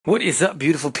What is up,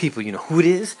 beautiful people? You know who it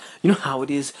is, you know how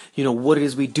it is, you know what it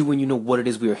is we do, and you know what it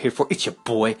is we are here for. It's your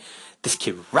boy, this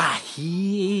kid right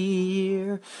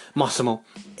here, Massimo,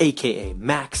 aka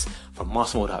Max from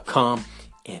Massimo.com.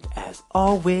 And as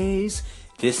always,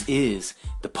 this is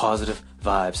the Positive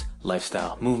Vibes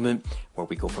Lifestyle Movement, where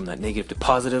we go from that negative to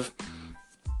positive.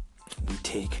 We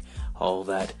take all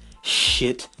that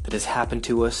shit that has happened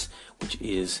to us, which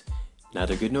is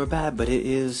neither good nor bad, but it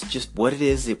is just what it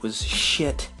is. It was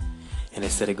shit. And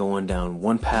instead of going down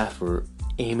one path, we're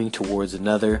aiming towards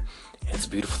another. And it's a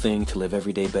beautiful thing to live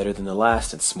every day better than the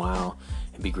last and smile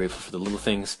and be grateful for the little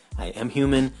things. I am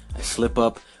human. I slip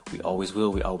up. We always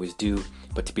will. We always do.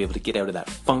 But to be able to get out of that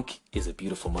funk is a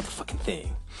beautiful motherfucking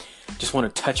thing. Just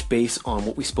want to touch base on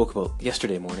what we spoke about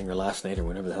yesterday morning or last night or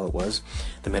whenever the hell it was,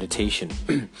 the meditation.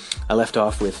 I left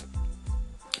off with,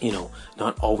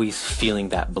 not always feeling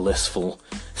that blissful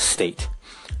state.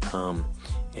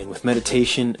 And with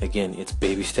meditation, again, it's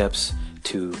baby steps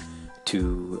to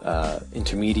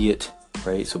intermediate,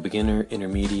 right? So beginner,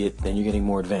 intermediate, then you're getting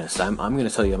more advanced. I'm going to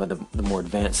tell you I'm at the more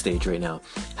advanced stage right now.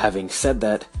 Having said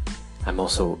that, I'm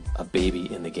also a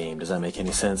baby in the game. Does that make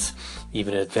any sense?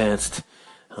 Even advanced,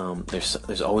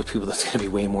 there's always people that's going to be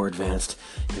way more advanced.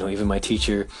 Even my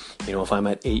teacher, if I'm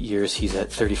at 8 years, he's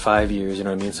at 35 years, you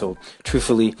know what I mean? So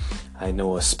truthfully, I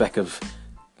know a speck of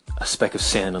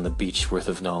sand on the beach worth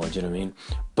of knowledge, you know what I mean?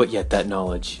 But yet that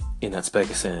knowledge in that speck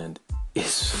of sand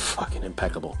is fucking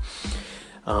impeccable.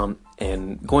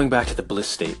 And going back to the bliss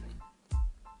state,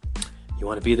 you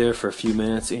want to be there for a few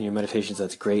minutes in your meditations,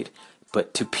 that's great.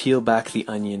 But to peel back the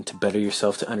onion, to better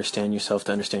yourself, to understand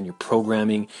your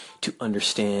programming, to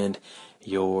understand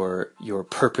your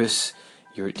purpose,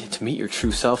 to meet your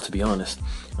true self, to be honest.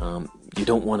 You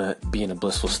don't want to be in a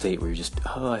blissful state where you're just,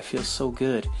 I feel so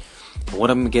good. And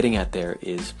what I'm getting at there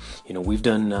is, we've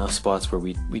done spots where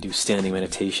we do standing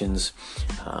meditations.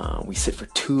 We sit for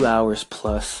 2 hours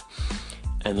plus.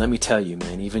 And let me tell you,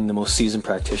 man, even the most seasoned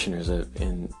practitioners,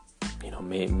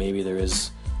 maybe there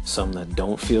is some that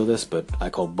don't feel this, but I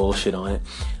call bullshit on it.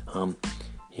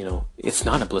 It's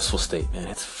not a blissful state, man.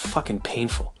 It's fucking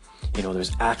painful.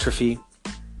 There's atrophy.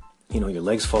 Your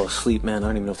legs fall asleep, man. I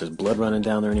don't even know if there's blood running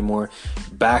down there anymore.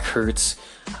 Back hurts.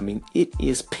 It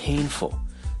is painful.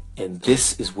 And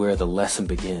this is where the lesson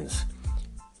begins.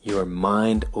 Your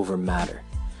mind over matter.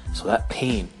 So that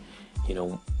pain,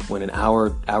 when an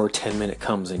hour 10 minute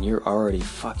comes and you're already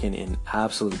fucking in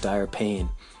absolute dire pain,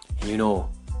 and you don't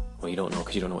know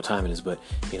because you don't know what time it is, but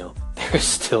there's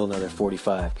still another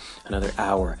 45, another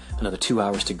hour, another 2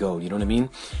 hours to go. You know what I mean?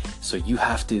 So you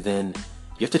have to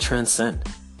transcend,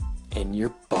 and your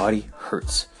body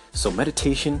hurts. So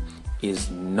meditation is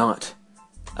not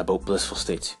about blissful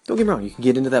states. Don't get me wrong, you can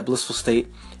get into that blissful state,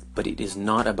 but it is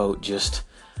not about just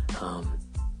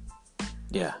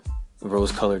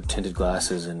rose-colored tinted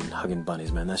glasses and hugging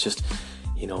bunnies, man. That's just,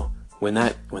 when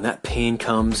that pain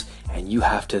comes and you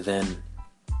have to then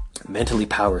mentally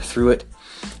power through it,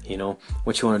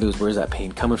 what you want to do is, where's that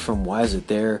pain coming from? Why is it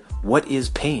there? What is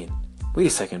pain? Wait a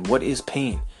second, what is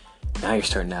pain? Now you're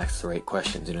starting to ask the right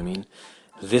questions, you know what I mean?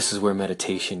 This is where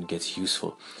meditation gets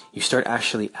useful. You start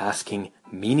actually asking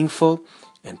meaningful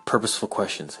and purposeful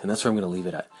questions, and that's where I'm going to leave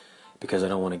it at, because I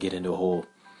don't want to get into a whole,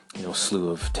 slew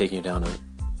of taking you down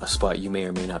a spot you may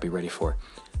or may not be ready for.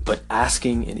 But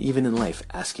asking, and even in life,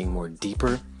 asking more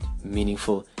deeper,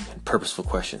 meaningful, and purposeful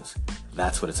questions.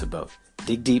 That's what it's about.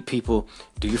 Dig deep, people.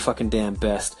 Do your fucking damn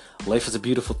best. Life is a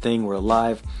beautiful thing. We're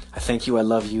alive. I thank you. I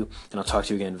love you. And I'll talk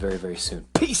to you again very, very soon.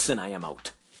 Peace, and I am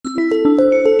out.